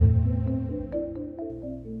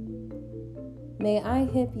May I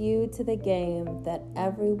hip you to the game that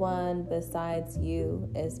everyone besides you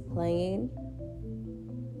is playing?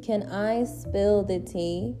 Can I spill the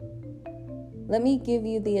tea? Let me give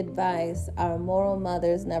you the advice our moral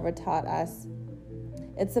mothers never taught us.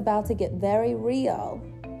 It's about to get very real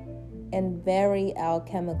and very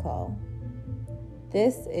alchemical.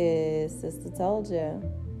 This is Sister Told You.